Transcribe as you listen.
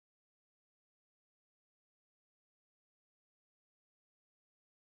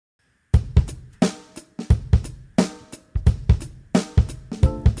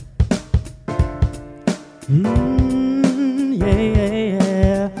Yeah, yeah,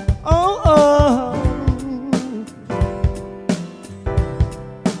 yeah. Oh, oh.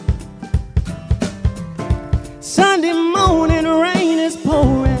 Sunday morning rain is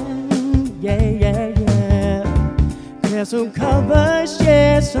pouring. Yeah, yeah, yeah. Grab some covers,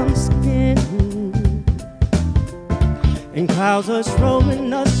 share some skin. And clouds are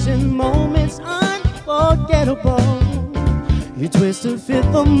strolling us in moments unforgettable. You twist to fit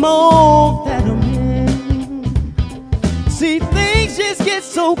the mold that I'm in. See, things just get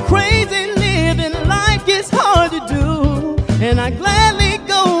so crazy, living life gets hard to do. And I gladly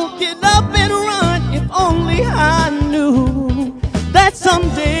go get up and run if only I knew that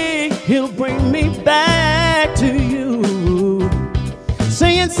someday he'll bring me back to you.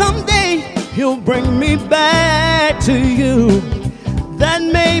 Saying someday he'll bring me back to you. That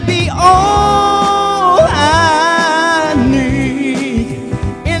may be all I need.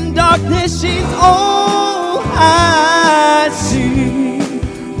 In darkness she's all I see.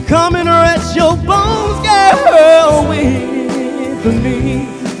 Come and rest your bones, girl, with me.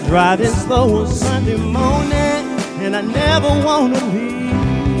 Driving slow on Sunday morning, and I never wanna leave.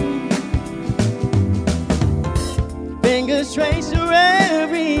 Fingers trace your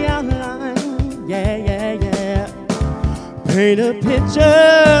every outline. Yeah, yeah, yeah. Paint a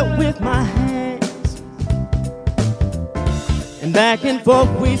picture with my hands. And back and forth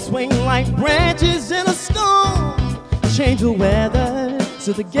we swing like branches in a storm. Change the weather,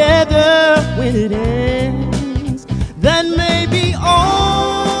 so together when it ends. That may be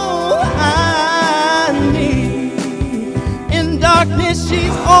all I need. In darkness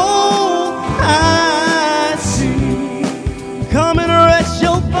she's all I see. Come and rest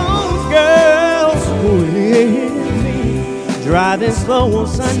your bones, girl, with me. Driving slow on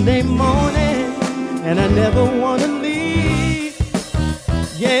Sunday morning, and I never wanna leave.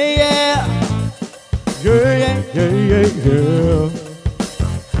 Yeah, yeah. Yeah, yeah, yeah, yeah, yeah.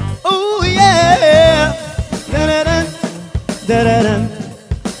 Oh, yeah. Da-da-dum, da-da-dum,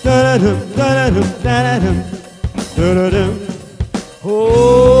 da-da-dum, da-da-dum, da-da-dum, da-da-dum.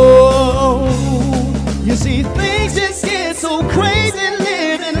 Oh, you see, things just get so crazy,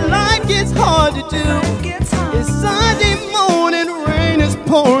 living life gets hard to do. It's Sunday morning, rain is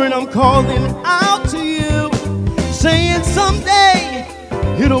pouring, I'm calling out to you, saying someday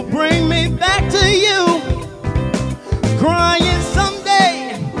it'll bring me back to you. Crying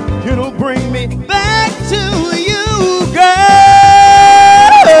someday it'll bring me back to you, girl.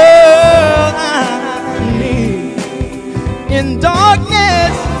 I need. In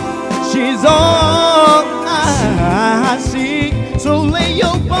darkness she's all I see. So lay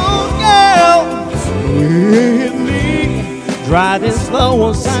your bones, girl, with me. Driving slow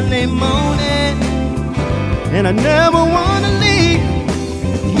on Sunday morning, and I never wanna leave.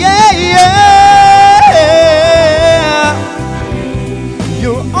 Yeah, yeah.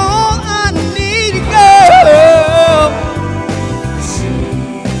 You're all I need, girl.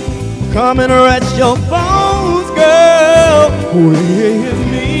 Come and rest your bones, girl, with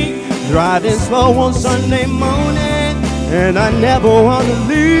me. Driving slow on Sunday morning, and I never wanna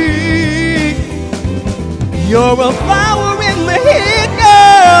leave. You're a flower in the heat,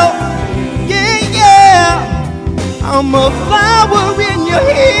 girl. Yeah, yeah. I'm a flower in your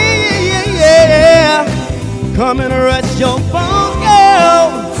hair, yeah. Come and rest your bones,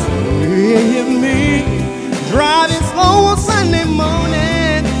 girl, with me. Driving slow on Sunday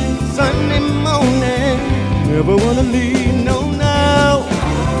morning, Sunday morning. Never wanna leave, no, no.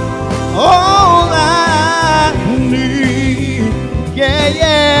 All I need, yeah,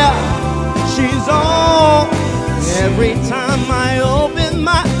 yeah. She's all. Every time I open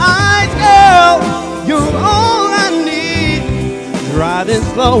my eyes, girl, you're all I need. Driving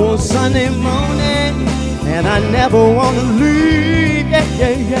slow on Sunday morning, and I never wanna leave. Yeah,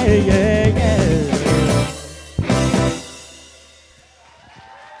 yeah, yeah, yeah, yeah.